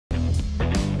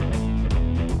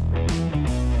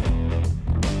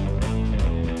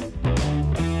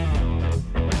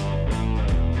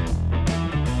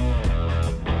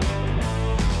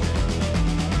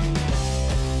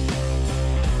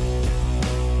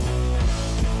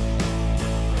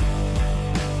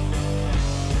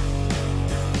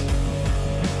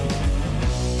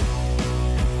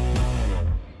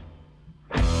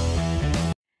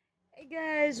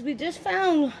because we just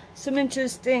found some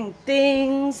interesting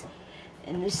things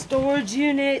in the storage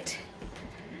unit.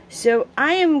 So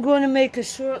I am going to make a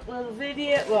short little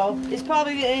video. Well, it's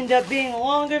probably going to end up being a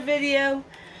longer video.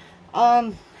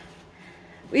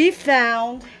 We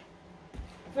found,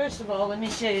 first of all, let me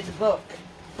show you the book.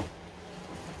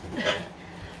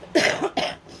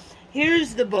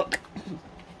 Here's the book.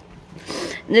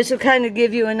 And this will kind of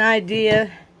give you an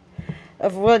idea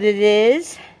of what it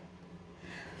is.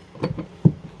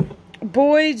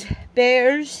 Boys,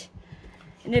 Bears,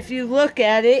 and if you look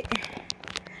at it,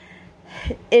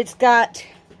 it's got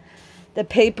the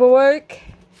paperwork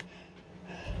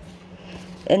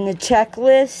and the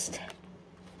checklist.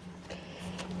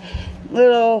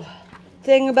 Little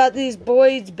thing about these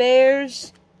Boys,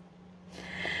 Bears.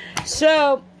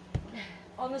 So,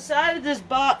 on the side of this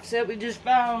box that we just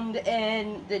found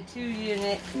in the 2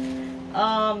 unit,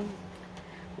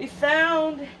 we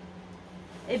found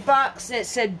a box that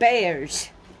said Bears.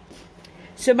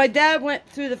 So my dad went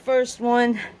through the first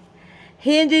one,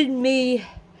 handed me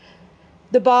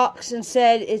the box and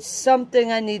said it's something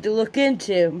I need to look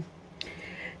into.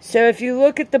 So if you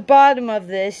look at the bottom of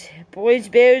this, Boys,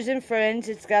 Bears, and Friends,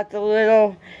 it's got the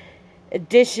little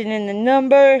addition in the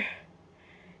number.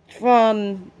 It's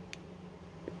from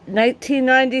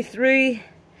 1993.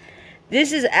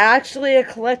 This is actually a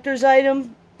collector's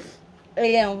item.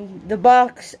 And the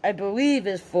box, I believe,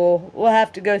 is full. We'll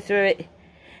have to go through it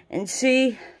and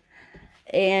see.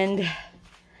 And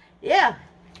yeah.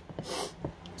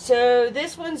 So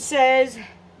this one says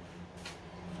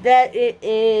that it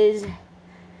is,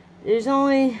 there's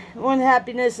only one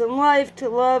happiness in life, to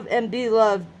love and be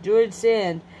loved. George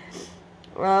Sand.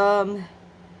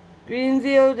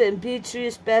 Greenfield and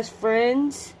Petrus, best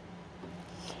friends.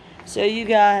 So you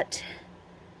got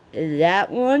that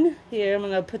one. Here, I'm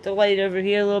going to put the light over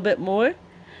here a little bit more.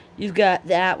 You've got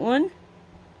that one.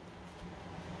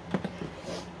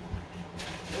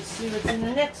 Let's see what's in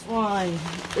the next one.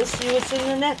 Let's see what's in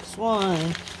the next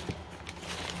one.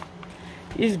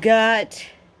 You've got...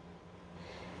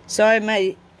 Sorry,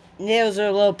 my nails are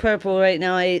a little purple right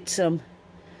now. I ate some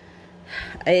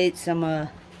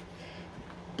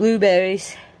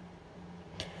blueberries.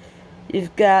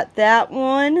 You've got that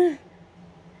one.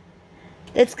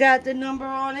 It's got the number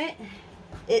on it.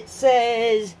 It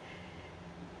says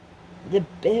the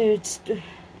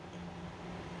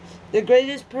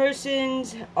greatest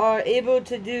persons are able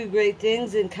to do great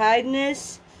things in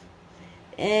kindness.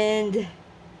 And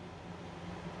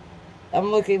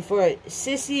I'm looking for it.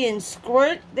 Sissy and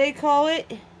Squirt, they call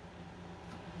it.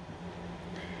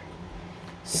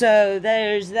 So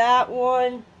there's that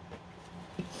one.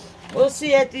 We'll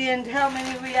see at the end how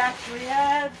many we actually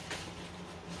have,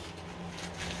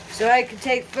 so I can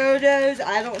take photos.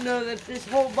 I don't know if this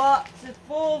whole box is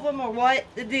full of them or what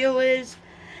the deal is.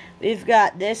 We've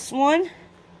got this one.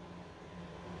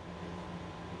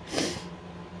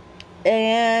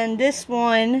 And this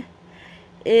one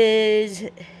is...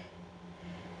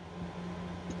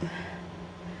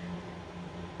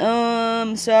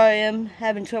 sorry, I'm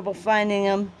having trouble finding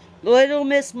them. Little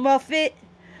Miss Muffet,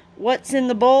 What's in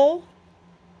the Bowl?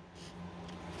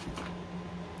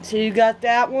 So you got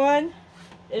that one.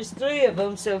 There's 3 of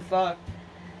them so far.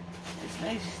 It's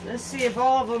nice. Let's see if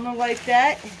all of them are like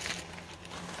that.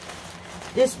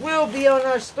 This will be on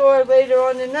our store later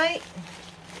on tonight.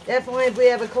 Definitely if we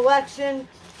have a collection.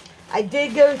 I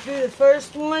did go through the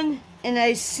first one and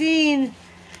I seen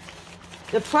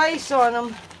the price on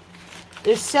them.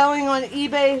 They're selling on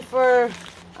eBay for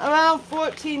around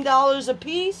 $14 a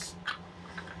piece.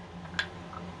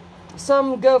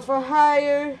 Some go for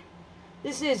higher.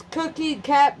 This is Cookie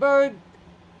Catbird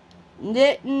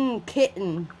Knitting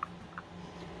Kitten.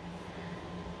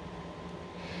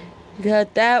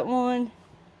 Got that one.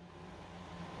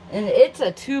 And it's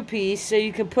a 2-piece, so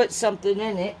you can put something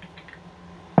in it.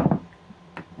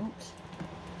 Oops.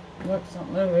 Knock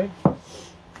something over.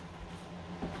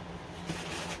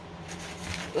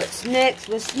 What's next?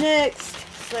 What's next?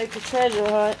 It's like a treasure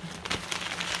hunt.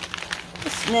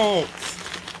 What's next?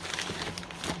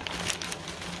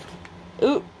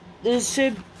 Oop, there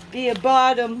should be a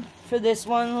bottom for this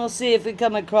one. We'll see if we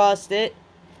come across it.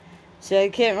 So I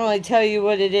can't really tell you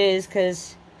what it is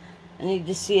because I need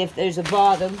to see if there's a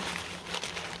bottom.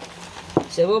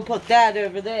 So we'll put that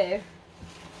over there.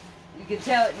 You can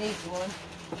tell it needs one.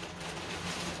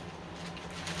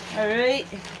 Alright.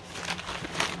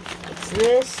 What's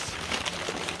this?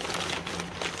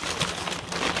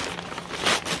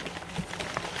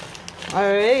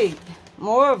 Alright.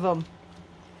 More of them.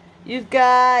 You've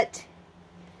got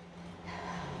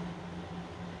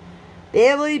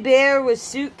Bailey Bear with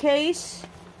Suitcase.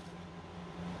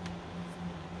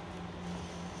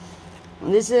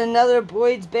 And this is another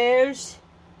Boyd's Bears.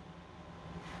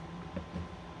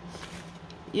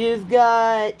 You've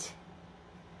got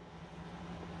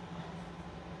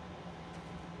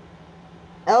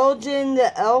Elgin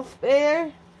the Elf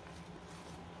Bear.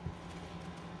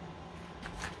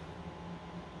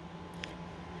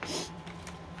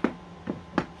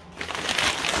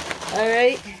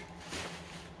 Alright.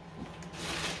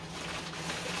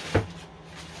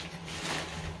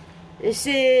 This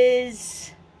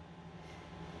is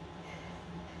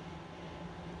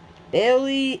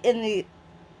Bailey in the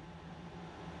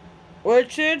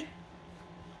Orchard.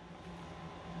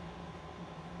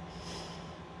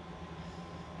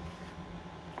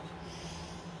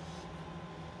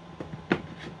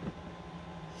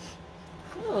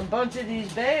 Oh, a bunch of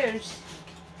these bears.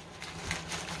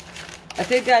 I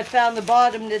think I found the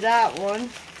bottom to that one.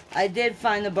 I did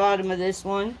find the bottom of this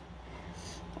one.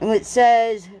 And it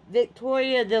says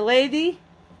Victoria the Lady.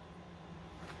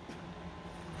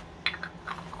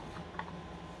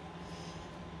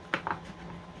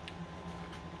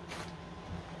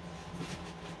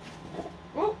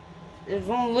 Oh, there's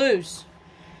one loose.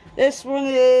 This one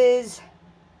is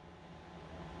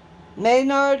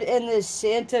Maynard and the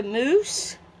Santa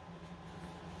Moose.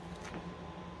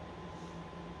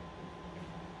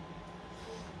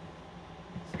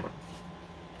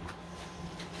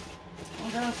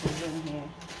 What else is in here?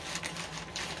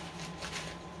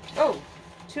 Oh,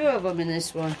 two of them in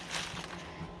this one.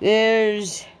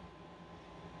 There's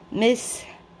Miss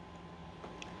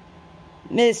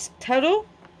Tuttle.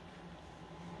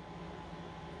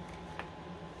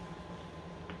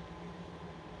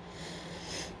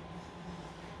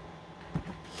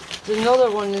 There's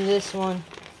another one in this one.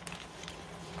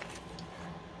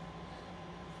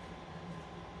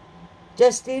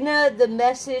 Justina the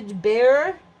Message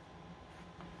Bearer.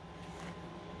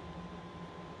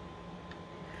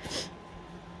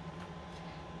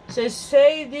 So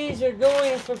say these are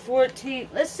going for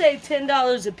let's say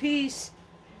 $10 a piece.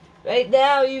 Right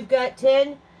now you've got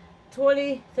 10,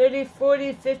 20, 30,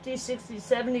 40, 50, 60,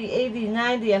 70, 80,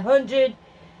 90, 100,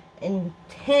 and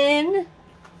 10.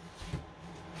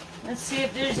 Let's see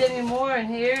if there's any more in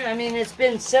here. I mean, it's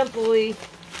been it's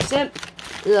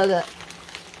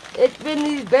been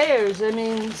these bears. I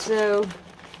mean, so.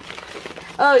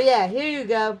 Oh yeah, here you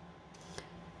go.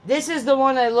 This is the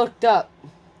one I looked up.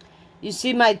 You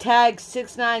see my tag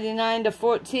 $6.99 to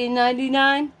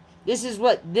 $14.99? This is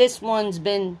what this one's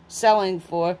been selling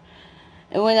for.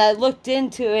 And when I looked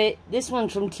into it, this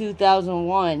one's from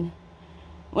 2001.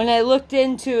 When I looked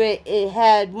into it, it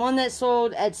had one that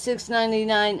sold at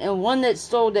 $6.99 and one that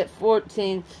sold at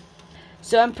 $14.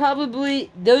 So I'm probably,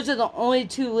 those are the only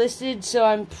two listed, so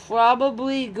I'm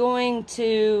probably going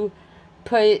to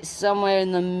put it somewhere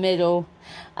in the middle.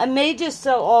 I may just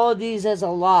sell all of these as a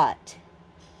lot.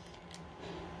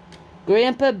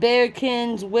 Grandpa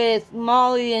Bearkins with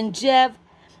Molly and Jeff,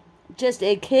 just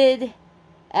a kid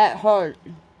at heart.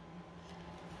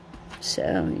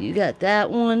 So, you got that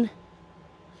one.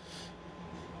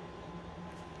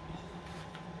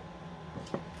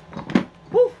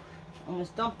 Whew,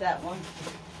 almost dumped that one.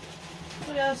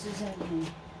 What else is in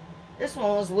here? This one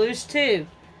was loose too.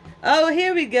 Oh,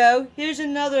 here we go. Here's a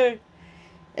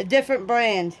different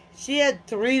brand. She had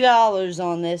 $3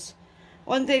 on this.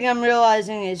 One thing I'm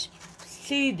realizing is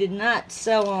she did not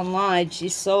sell online. She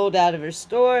sold out of her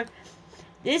store.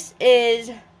 This is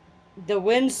the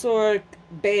Windsor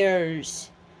Bears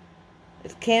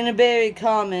of Canterbury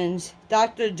Commons.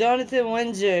 Dr. Jonathan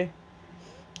Windsor.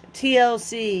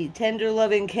 TLC, Tender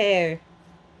Loving Care.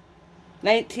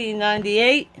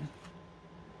 1998.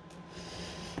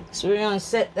 So we're going to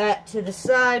set that to the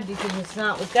side because it's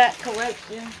not with that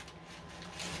collection.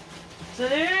 So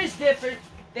there is different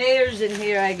bears in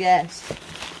here, I guess.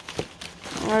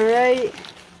 Alright.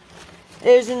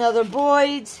 There's another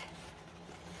Boyd's.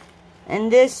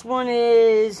 And this one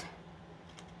is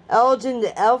Elgin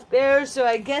the Elf Bear. So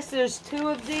I guess there's two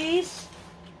of these.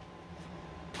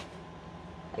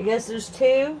 I guess there's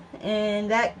two. And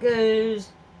that goes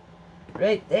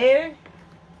right there.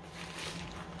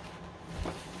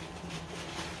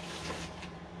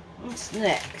 What's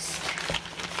next?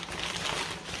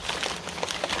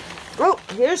 Oh,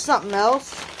 here's something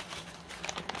else.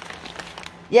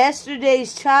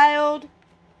 Yesterday's Child.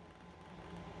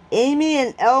 Amy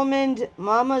and Elmond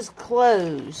Mama's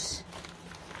Clothes.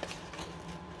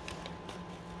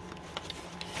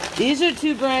 These are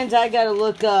two brands I gotta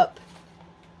look up.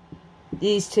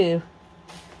 These two.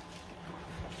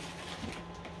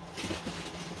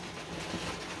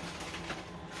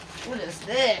 What is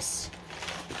this?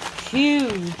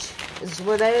 Huge is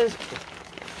what it is.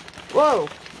 Whoa.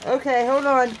 Okay, hold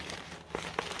on.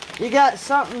 You got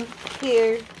something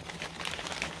here.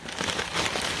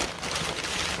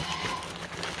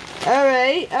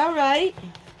 Alright, alright.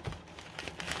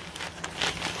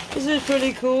 This is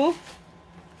pretty cool.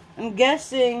 I'm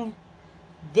guessing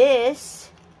this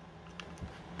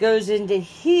goes into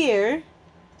here.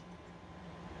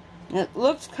 It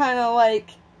looks kind of like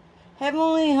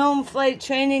Heavenly Home Flight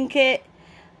Training Kit,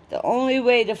 The Only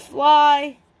Way to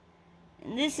Fly.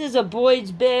 And this is a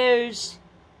Boyd's Bears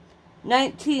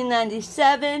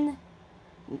 1997,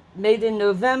 made in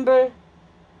November.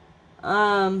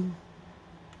 And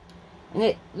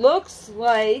it looks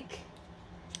like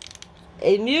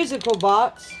a musical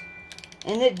box,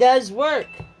 and it does work.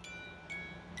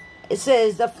 It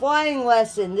says the flying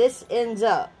lesson, this ends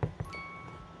up.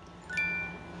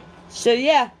 So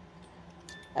yeah,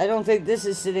 I don't think this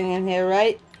is sitting in here,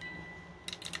 right?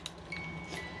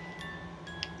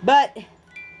 But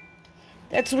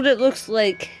that's what it looks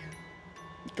like.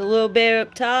 The little bear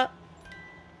up top.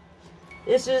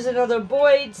 This is another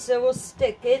Boyd, so we'll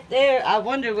stick it there. I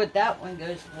wonder what that one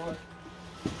goes for.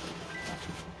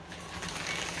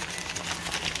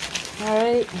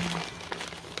 Alright.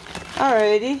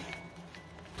 Alrighty.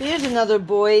 Here's another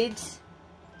Boyd's.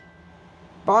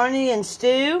 Barney and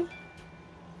Stu.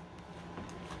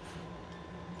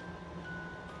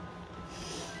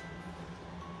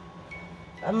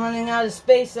 I'm running out of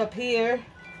space up here.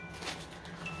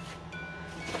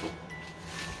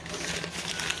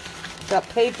 Got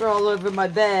paper all over my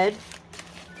bed.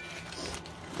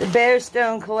 The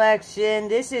Bearstone collection.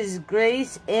 This is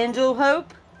Grace Angel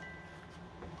Hope.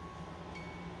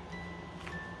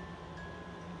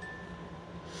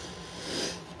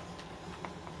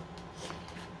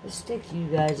 Let's stick you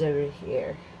guys over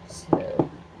here. So,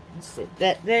 let's sit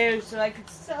that there so I could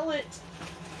sell it.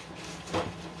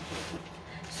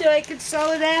 So I could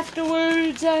sell it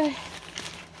afterwards.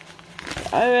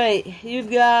 Alright, you've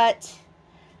got...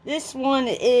 This one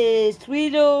is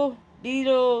Tweedle,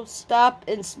 Beetle, Stop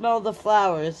and Smell the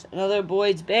Flowers. Another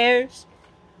Boyd's Bears.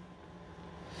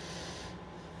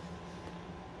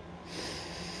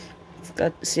 It's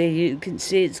got, see, you can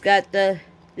see it's got the,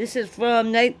 this is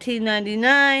from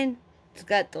 1999. It's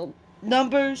got the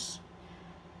numbers.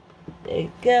 There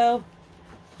you go.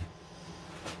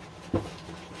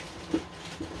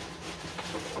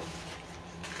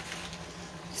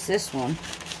 It's this one.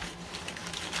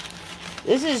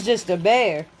 This is just a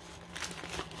bear.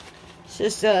 It's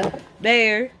just a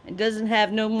bear. It doesn't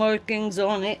have no markings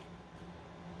on it.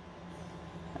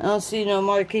 I don't see no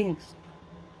markings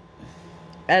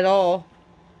at all.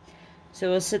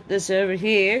 So we'll sit this over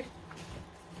here.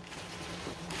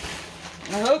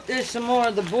 I hope there's some more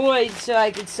of the Boyd so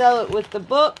I could sell it with the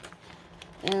book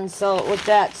and sell it with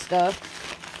that stuff.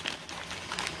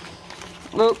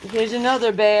 Oh, here's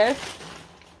another bear.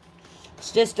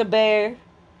 It's just a bear.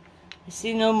 I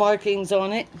see no markings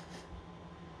on it.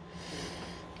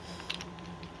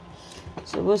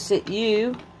 So we'll sit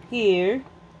you here.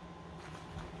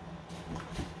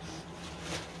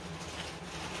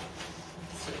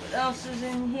 Let's see what else is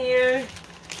in here.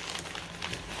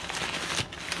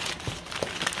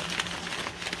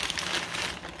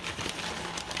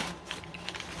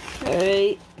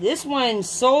 Alright, this one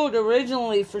sold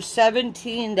originally for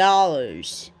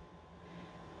 $17.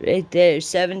 Right there,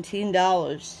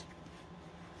 $17.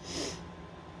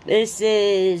 This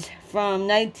is from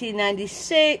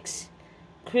 1996,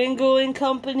 Kringle and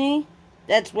Company.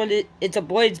 That's what it's a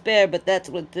Boyd's Bear, but that's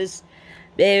what this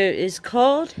bear is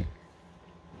called.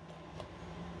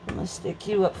 I'm going to stick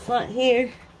you up front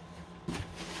here.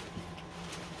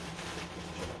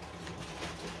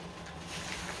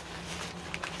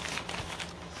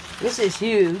 This is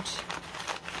huge.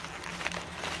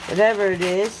 Whatever it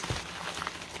is.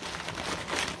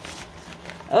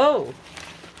 Oh.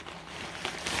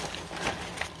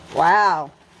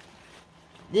 Wow.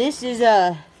 This is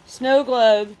a snow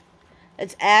globe.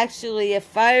 It's actually a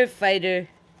firefighter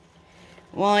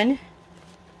one.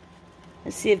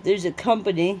 Let's see if there's a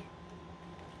company.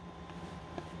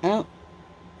 Oh.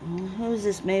 Who is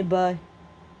this made by?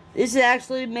 This is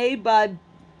actually made by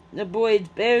the Boyd's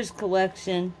Bears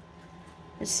collection.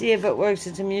 Let's see if it works.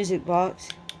 It's a music box.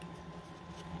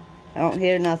 I don't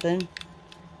hear nothing.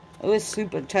 Oh, it's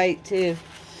super tight too.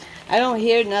 I don't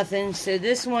hear nothing, so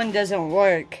this one doesn't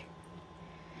work.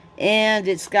 And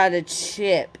it's got a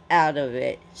chip out of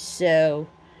it. So,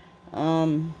 I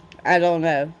don't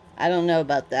know. I don't know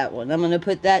about that one. I'm going to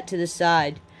put that to the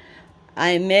side.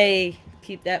 I may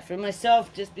keep that for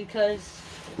myself just because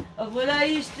of what I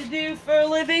used to do for a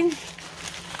living.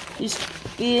 Used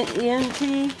to be an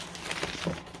EMT.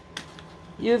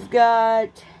 You've got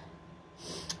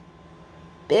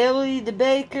Bailey the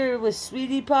Baker with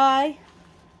Sweetie Pie.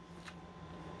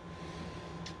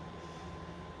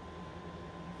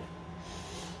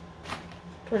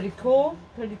 Pretty cool,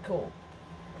 pretty cool.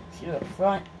 See you up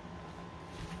front.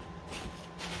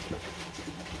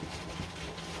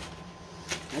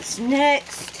 What's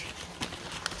next?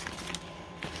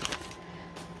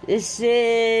 This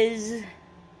is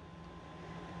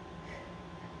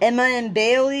Emma and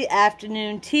Bailey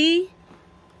Afternoon Tea.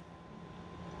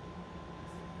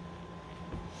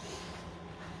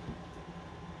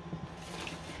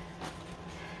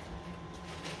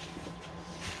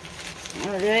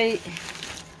 Alright.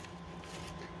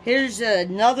 Here's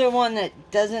another one that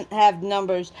doesn't have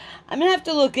numbers. I'm going to have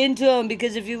to look into them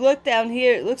because if you look down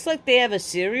here, it looks like they have a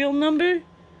serial number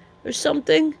or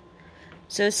something.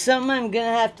 So it's something I'm going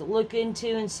to have to look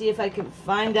into and see if I can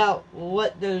find out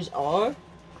what those are.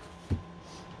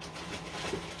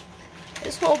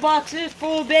 This whole box is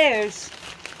full of bears.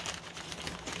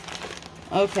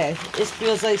 Okay, this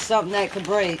feels like something that could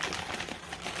break.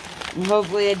 And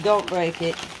hopefully I don't break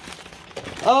it.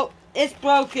 Oh, it's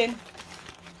broken.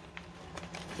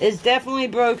 It's definitely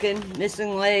broken.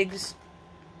 Missing legs.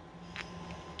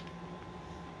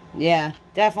 Yeah,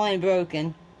 definitely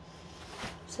broken.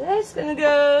 So that's going to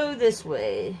go this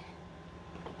way.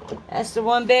 That's the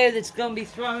one bear that's going to be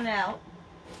thrown out.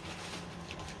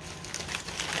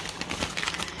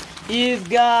 You've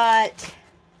got...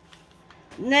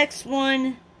 Next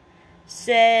one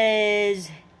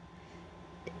says...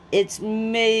 It's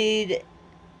made...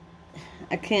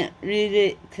 I can't read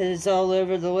it because it's all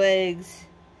over the legs.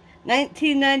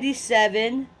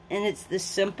 1997, and it's the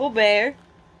Simple Bear.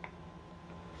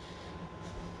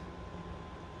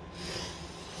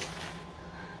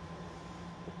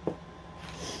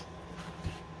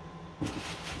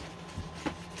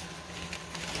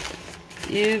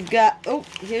 You've got, oh,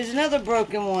 here's another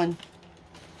broken one.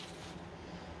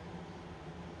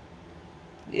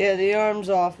 Yeah, the arm's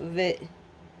off of it.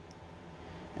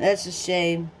 That's a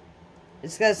shame.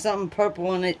 It's got something purple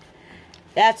on it.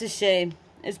 That's a shame.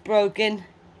 It's broken.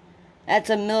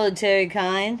 That's a military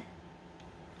kind.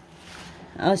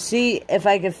 I'll see if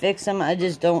I can fix them. I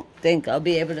just don't think I'll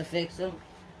be able to fix them.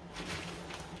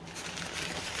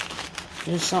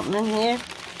 There's something in here.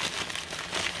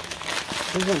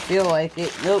 Doesn't feel like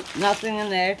it. Nope, nothing in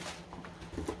there.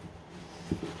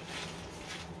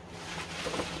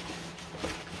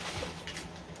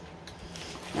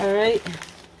 Alright.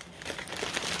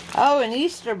 Oh, an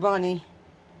Easter bunny.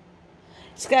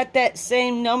 It's got that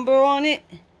same number on it.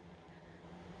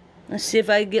 Let's see if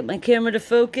I can get my camera to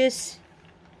focus.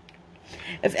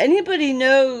 If anybody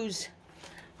knows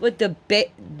what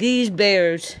these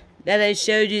bears that I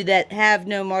showed you that have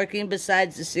no marking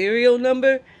besides the serial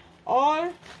number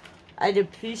are, I'd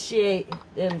appreciate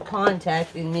them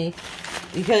contacting me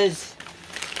because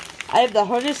I have the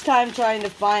hardest time trying to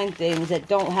find things that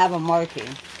don't have a marking.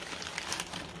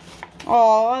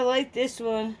 Oh, I like this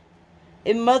one.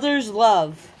 In Mother's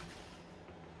Love.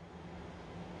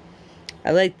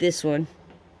 I like this one.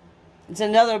 It's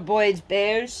another Boyd's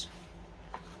Bears.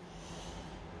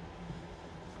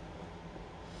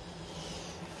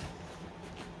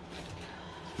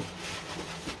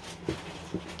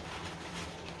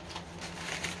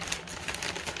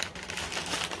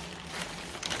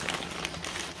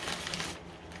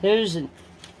 Here's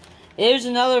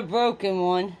another broken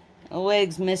one. A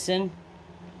leg's missing.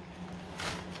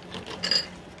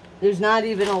 There's not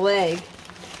even a leg.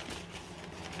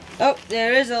 Oh,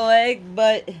 there is a leg,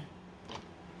 but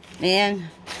man,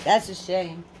 that's a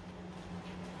shame.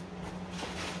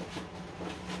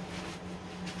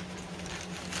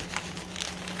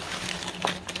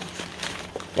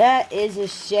 That is a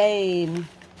shame.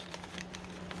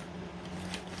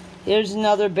 Here's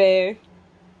another bear.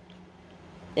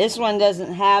 This one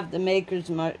doesn't have the maker's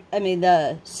mark,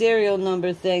 the serial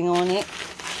number thing on it.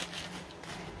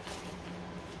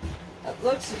 That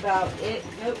looks about it.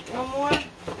 Nope, one more.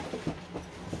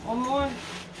 One more.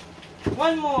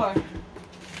 One more.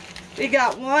 We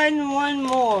got one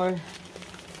more.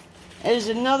 There's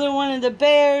another one of the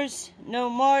bears. No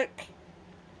mark.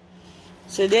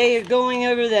 So they are going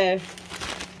over there.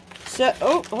 So,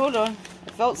 oh, hold on.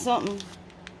 I felt something.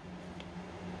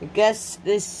 I guess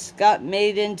this got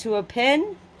made into a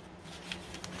pen.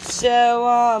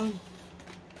 So,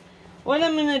 what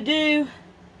I'm going to do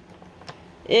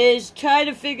is try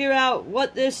to figure out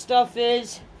what this stuff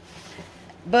is.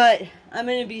 But I'm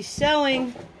going to be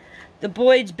selling the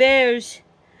Boyd's Bears.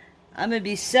 I'm going to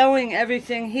be selling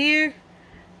everything here.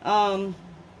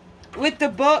 With the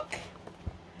book.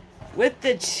 With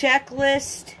the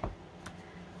checklist.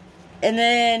 And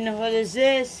then, what is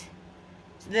this?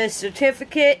 the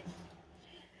certificate,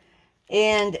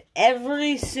 and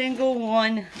every single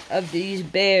one of these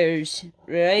bears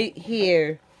right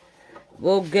here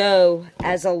will go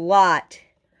as a lot.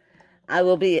 I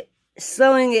will be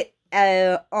selling it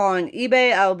on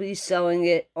eBay. I'll be selling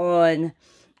it on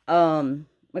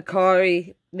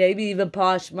Mercari, maybe even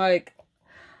Poshmark.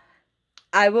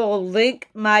 I will link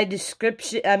my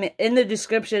description. In the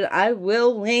description, I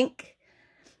will link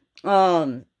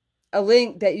a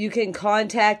link that you can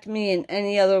contact me in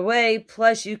any other way.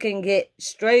 Plus, you can get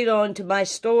straight on to my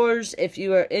stores if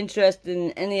you are interested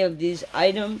in any of these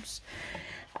items.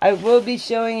 I will be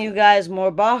showing you guys more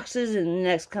boxes in the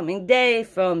next coming day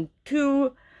from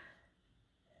two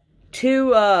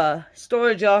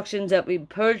storage auctions that we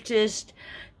purchased.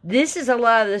 This is a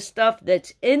lot of the stuff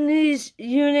that's in these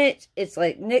units. It's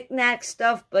like knick-knack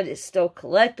stuff, but it's still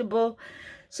collectible.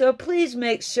 So please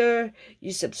make sure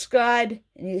you subscribe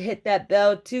and you hit that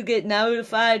bell to get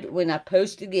notified when I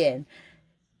post again.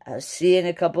 I'll see you in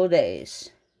a couple days.